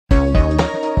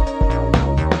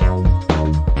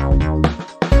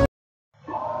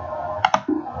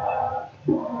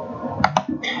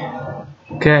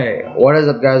Okay, what is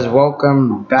up guys?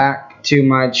 Welcome back to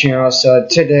my channel. So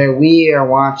today we are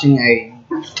watching a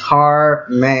Dhar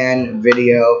Mann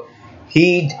video.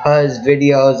 He does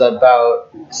videos about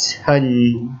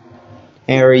scenarios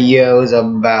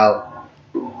about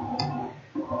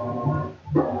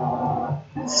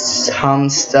some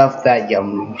stuff that you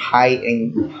might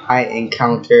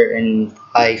encounter in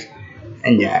life,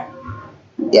 and yeah.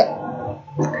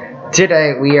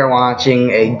 Today we are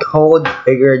watching a gold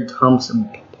digger dumps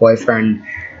boyfriend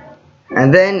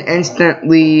and then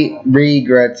instantly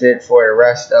regrets it for the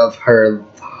rest of her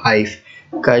life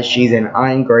because she's an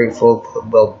ungrateful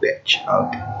little bitch.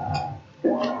 Okay.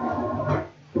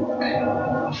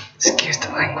 Excuse the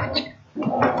language.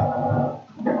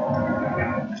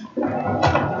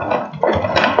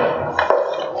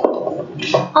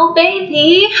 Oh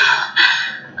baby,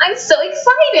 I'm so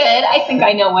excited. I think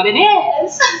I know what it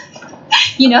is.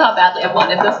 You know how badly I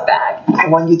wanted this bag. I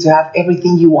want you to have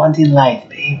everything you want in life,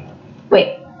 babe.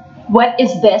 Wait, what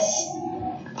is this?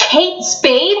 Kate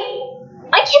Spade?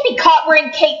 I can't be caught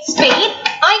wearing Kate Spade.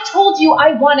 I told you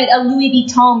I wanted a Louis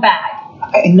Vuitton bag.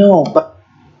 I know, but...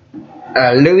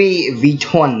 A Louis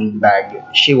Vuitton bag.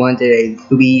 She wanted a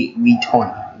Louis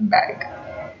Vuitton bag.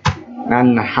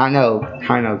 And I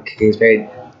know, Kate Spade.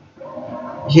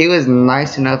 He was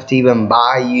nice enough to even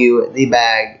buy you the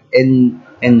bag in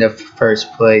the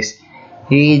first place.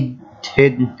 He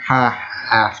didn't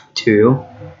have to.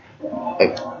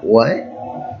 Like, what?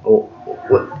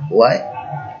 What?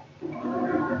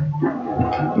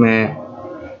 Man,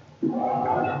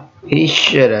 he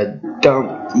should have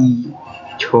dumped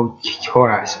your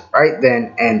ass right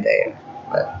then and there.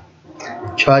 But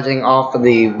charging off of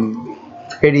the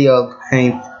video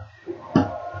paint,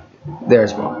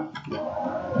 there's more.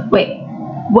 Wait,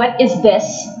 what is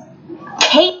this?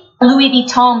 Kate Louis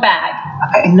Vuitton bag.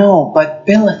 I know, but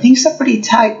Bella, things are pretty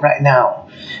tight right now.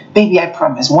 Baby, I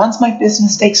promise, once my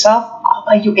business takes off, I'll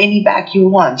buy you any bag you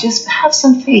want. Just have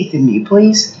some faith in me,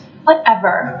 please.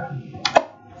 Whatever.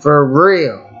 For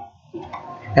real.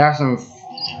 Have some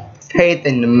faith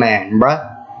in the man, bruh.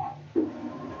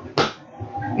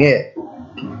 Yeah.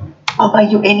 I'll buy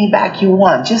you any bag you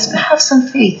want. Just have some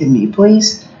faith in me,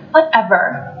 please.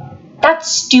 Whatever. That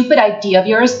stupid idea of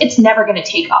yours, it's never gonna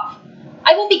take off.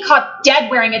 I won't be caught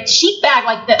dead wearing a cheap bag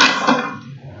like this.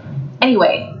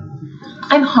 Anyway,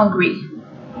 I'm hungry.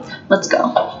 Let's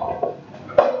go.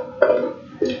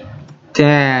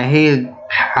 Damn, he's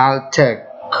about to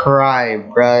cry,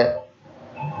 bruh.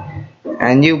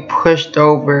 And you pushed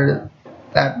over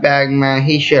that bag, man.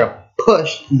 He should have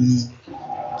pushed you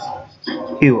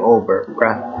over,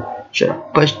 bruh. Should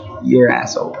have pushed your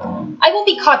ass over. I won't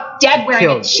be caught dead wearing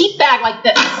a cheap bag like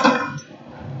this.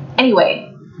 Anyway,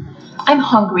 I'm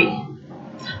hungry.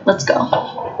 Let's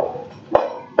go.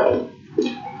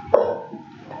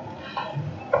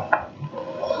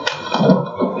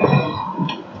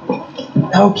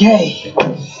 Okay.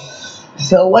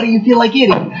 So what do you feel like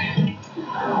eating?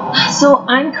 So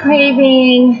I'm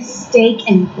craving steak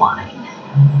and wine.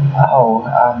 Oh,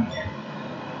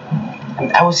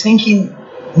 I was thinking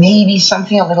maybe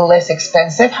something a little less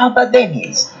expensive. How about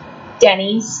Denny's?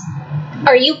 Denny's?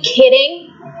 Are you kidding?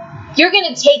 You're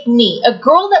gonna take me, a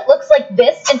girl that looks like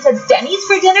this, and to Denny's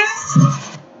for dinner?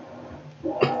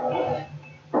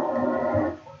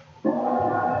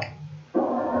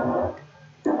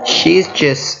 She's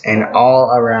just an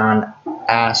all-around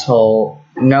asshole,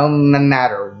 no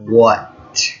matter what.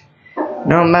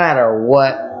 No matter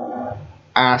what,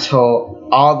 asshole,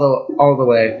 all the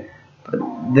way. But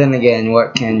then again,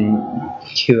 what can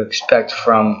you expect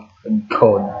from a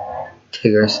gold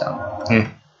digger? So,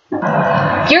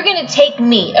 You're gonna take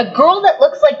me, a girl that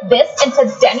looks like this, and to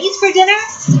Denny's for dinner?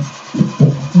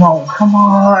 No, come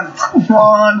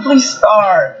on, please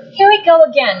start. Here we go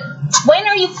again. When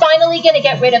are you finally gonna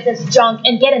get rid of this junk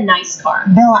and get a nice car?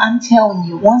 Bella, I'm telling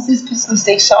you, once this business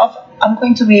takes off, I'm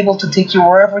going to be able to take you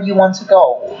wherever you want to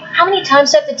go. How many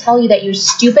times do I have to tell you that your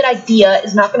stupid idea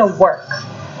is not gonna work?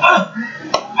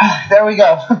 There we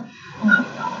go.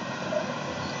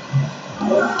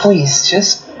 Please,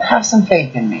 just have some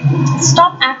faith in me.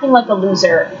 Stop acting like a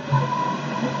loser.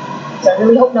 So I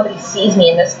really hope nobody sees me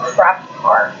in this crappy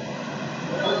car.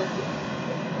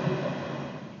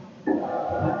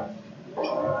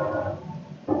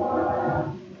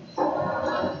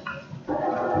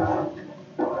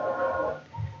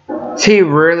 is he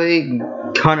really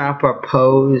gonna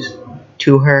propose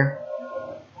to her?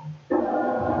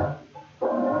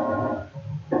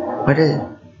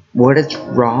 What is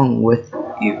wrong with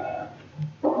you?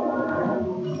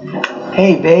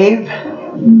 Hey, babe.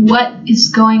 What is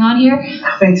going on here?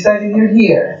 I'm excited you're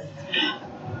here.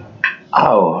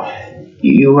 Oh,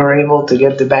 you were able to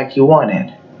get the bag you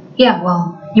wanted. Yeah,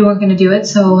 well, you weren't gonna do it,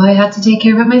 so I had to take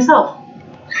care of it myself.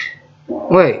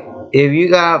 Wait, if you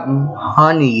got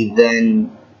honey,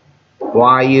 then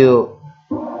why you?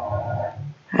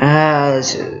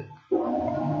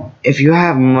 If you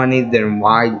have money, then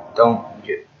why don't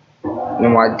you?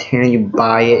 Then why can't you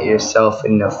buy it yourself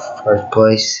in the first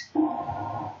place?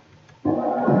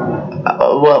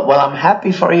 Well, I'm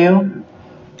happy for you.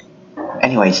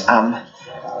 Anyways,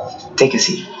 take a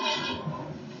seat.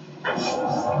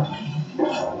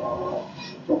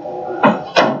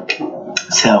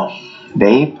 So,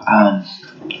 babe,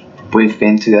 we've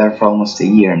been together for almost a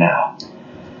year now.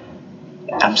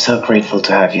 I'm so grateful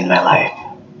to have you in my life.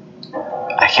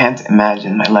 I can't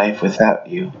imagine my life without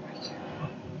you.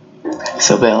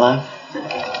 So, Bella,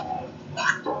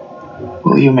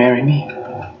 will you marry me?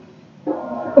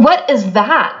 What is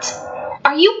that?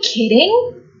 Are you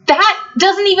kidding? That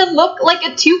doesn't even look like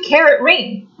a 2-carat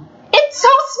ring. It's so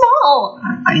small.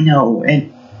 I know,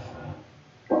 and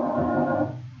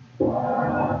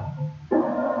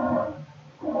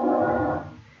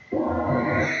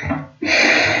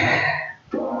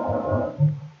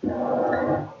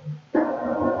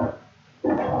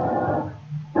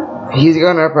He's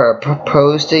gonna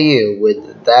propose to you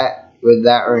with that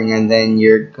ring, and then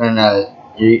you're gonna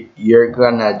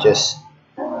just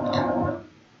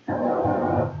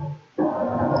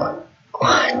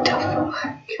what the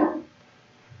fuck?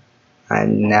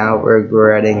 I'm now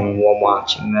regretting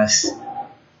watching this.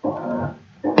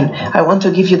 And I want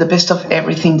to give you the best of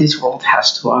everything this world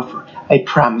has to offer. I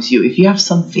promise you, if you have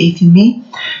some faith in me,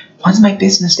 once my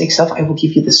business takes off, I will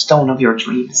give you the stone of your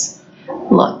dreams.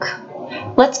 Look,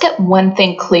 let's get one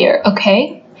thing clear,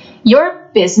 okay? Your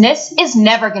business is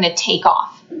never going to take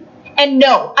off. And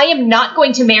no, I am not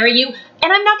going to marry you,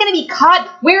 and I'm not going to be caught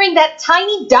wearing that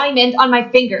tiny diamond on my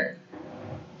finger.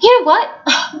 You know what?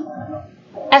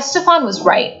 Estefan was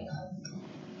right.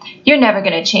 You're never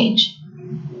going to change.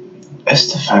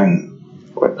 Estefan?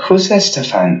 Who's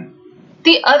Estefan?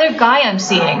 The other guy I'm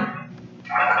seeing.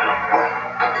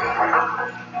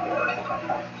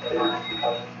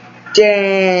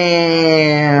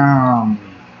 Damn.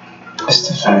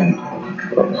 Estefan.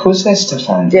 Who's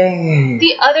Estefan? Damn.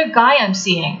 The other guy I'm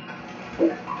seeing.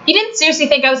 You didn't seriously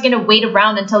think I was going to wait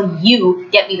around until you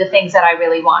get me the things that I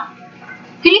really want.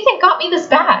 Who do you think got me this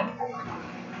bag?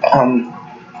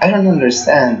 I don't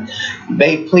understand.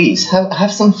 Babe, please,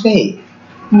 have some faith.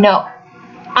 No.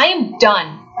 I am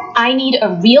done. I need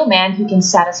a real man who can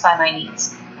satisfy my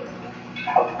needs.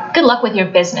 Good luck with your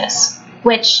business,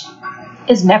 which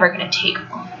is never going to take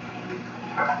long.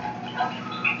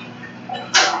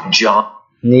 John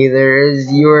Neither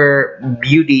is your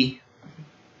beauty.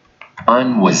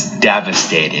 was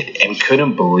devastated and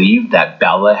couldn't believe that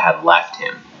Bella had left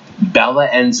him. Bella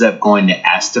ends up going to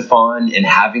Estefan and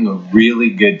having a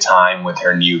really good time with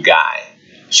her new guy.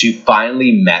 She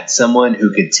finally met someone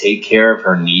who could take care of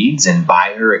her needs and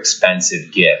buy her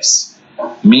expensive gifts.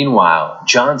 Meanwhile,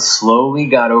 John slowly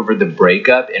got over the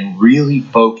breakup and really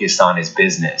focused on his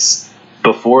business.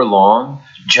 Before long,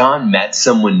 John met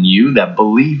someone new that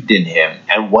believed in him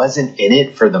and wasn't in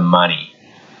it for the money.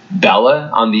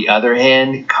 Bella, on the other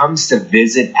hand, comes to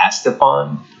visit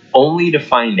Estefan only to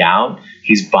find out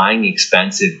he's buying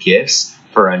expensive gifts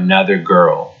for another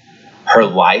girl. Her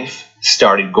life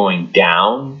started going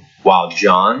down while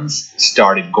John's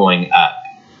started going up.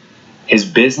 His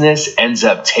business ends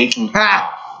up taking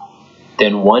off.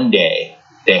 Then one day,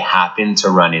 they happen to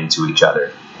run into each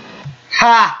other.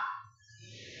 Ha!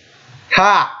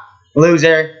 Ha!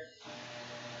 Loser.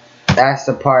 That's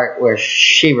the part where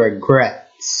she regrets.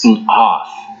 Off.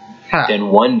 Ha. Then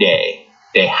one day,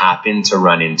 they happen to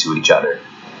run into each other.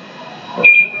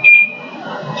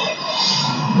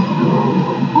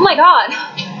 Oh my god.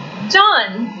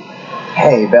 John.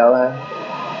 Hey,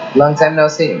 Bella. Long time no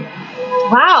see.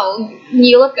 Wow,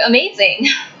 you look amazing.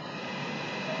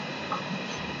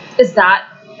 Is that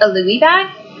a Louis bag?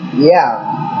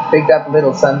 Yeah, picked up a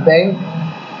little something.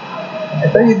 I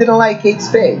thought you didn't like Kate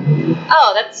Spade.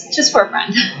 Oh, that's just for a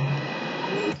friend.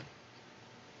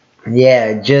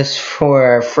 Yeah, just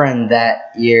for a friend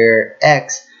that your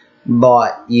ex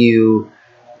bought you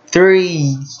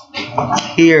 3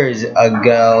 years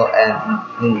ago,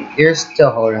 and you're still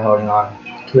holding on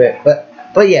to it.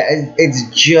 But yeah, it's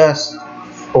just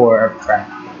for a friend.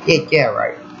 Yeah,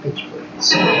 right.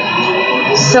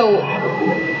 So,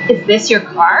 is this your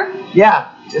car?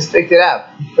 Yeah, just picked it up.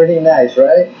 Pretty nice,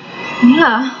 right?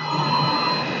 Yeah.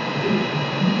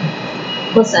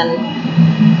 Listen,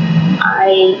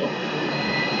 I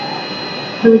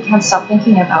really can't stop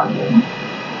thinking about you.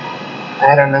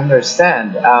 I don't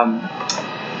understand.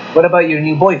 What about your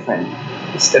new boyfriend,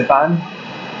 Stefan?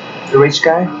 The rich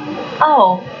guy?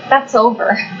 Oh, that's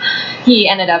over. He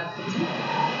ended up...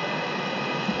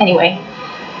 Anyway,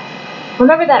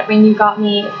 remember that ring you got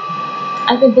me?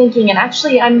 I've been thinking, and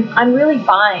actually, I'm really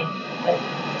fine. Like,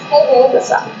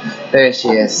 what's up? There she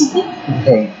is.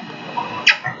 Hey,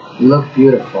 you look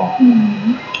beautiful.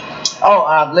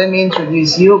 Oh, let me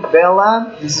introduce you,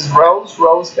 Bella. This is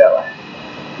Rose Bella.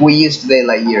 We used to date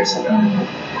like years ago.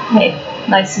 Hey,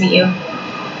 nice to meet you.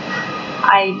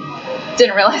 I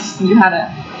didn't realize you had a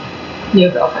new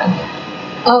girlfriend.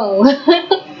 Oh,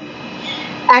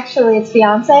 actually, it's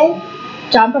fiance.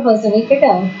 John proposed a week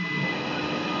ago.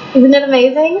 Isn't it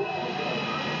amazing?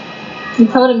 I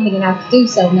told him he didn't have to do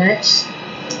so much.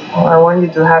 Well, I want you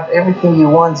to have everything you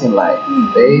want in life,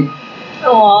 babe.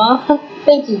 Aw,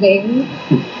 thank you, baby.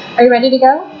 Are you ready to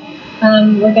go?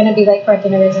 We're gonna be late for our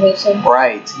dinner reservation.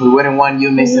 Right. We wouldn't want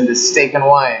you missing the steak and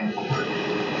wine.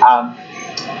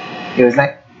 It was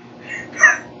like...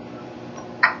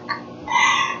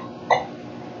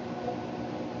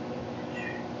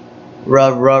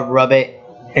 Rub it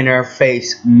in her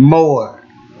face more.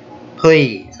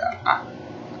 Please.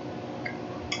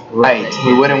 Right.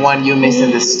 We wouldn't want you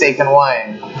missing the steak and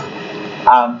wine.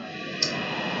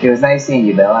 It was nice seeing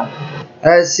you, Bella.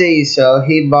 Let's see, so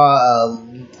he bought a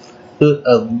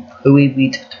Louis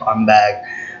Vuitton bag,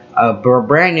 a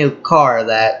brand new car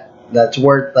that's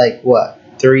worth like what,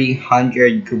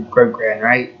 300 grand,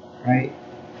 right? I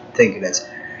think it is.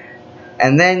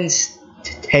 And then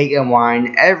taking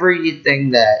wine,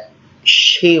 everything that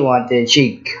she wanted,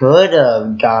 she could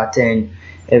have gotten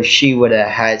if she would have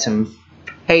had some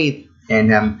faith in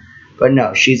him. But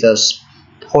no, she's a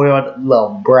spoiled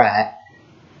little brat,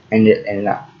 and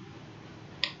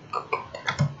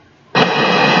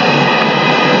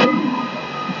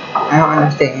I don't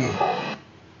understand.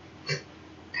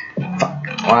 Fuck.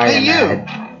 Why Hey,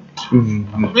 you!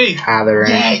 Me? Tyler.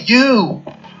 Yeah, you!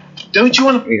 Don't you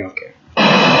want to... We don't care.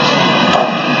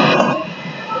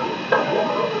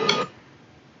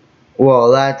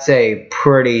 Well, that's a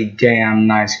pretty damn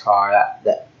nice car.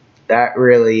 That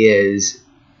really is.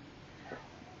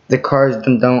 The cars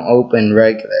don't open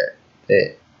regular.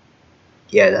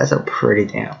 Yeah, that's a pretty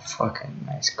damn fucking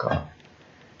nice car.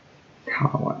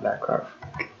 I want that car.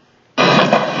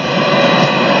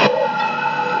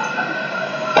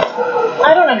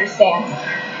 I don't understand.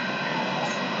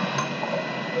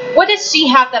 What does she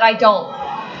have that I don't?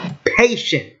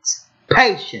 Patience.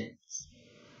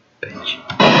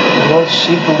 Well,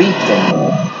 she believed in me.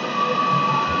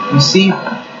 You see,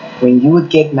 when you would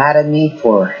get mad at me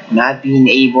for not being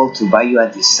able to buy you a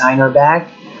designer bag,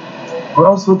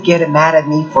 Rose would get mad at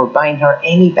me for buying her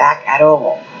any bag at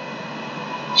all.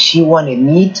 She wanted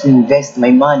me to invest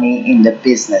my money in the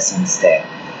business instead.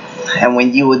 And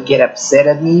when you would get upset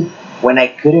at me when I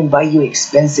couldn't buy you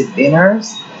expensive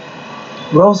dinners,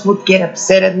 Rose would get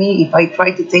upset at me if I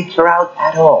tried to take her out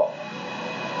at all.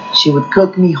 She would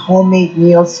cook me homemade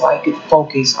meals so I could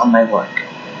focus on my work.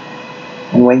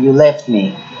 And when you left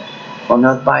me for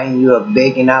not buying you a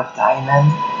big enough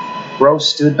diamond, Rose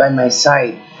stood by my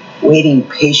side, waiting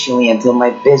patiently until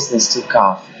my business took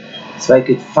off, so I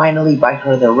could finally buy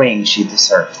her the ring she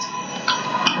deserved.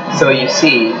 So you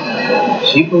see,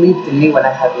 she believed in me when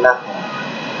I had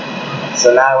nothing.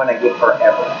 So now I want to give her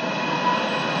everything.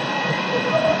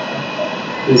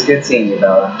 It was good seeing you,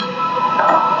 Bella.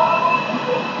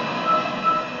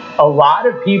 A lot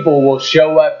of people will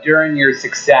show up during your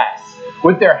success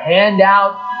with their hand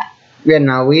out. Yeah,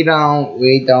 no, we don't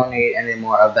need any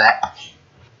more of that.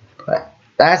 But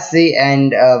that's the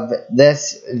end of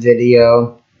this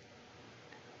video.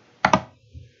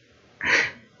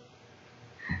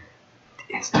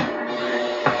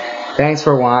 Thanks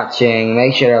for watching.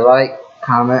 Make sure to like,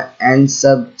 comment, and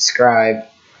subscribe.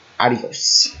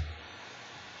 Adios.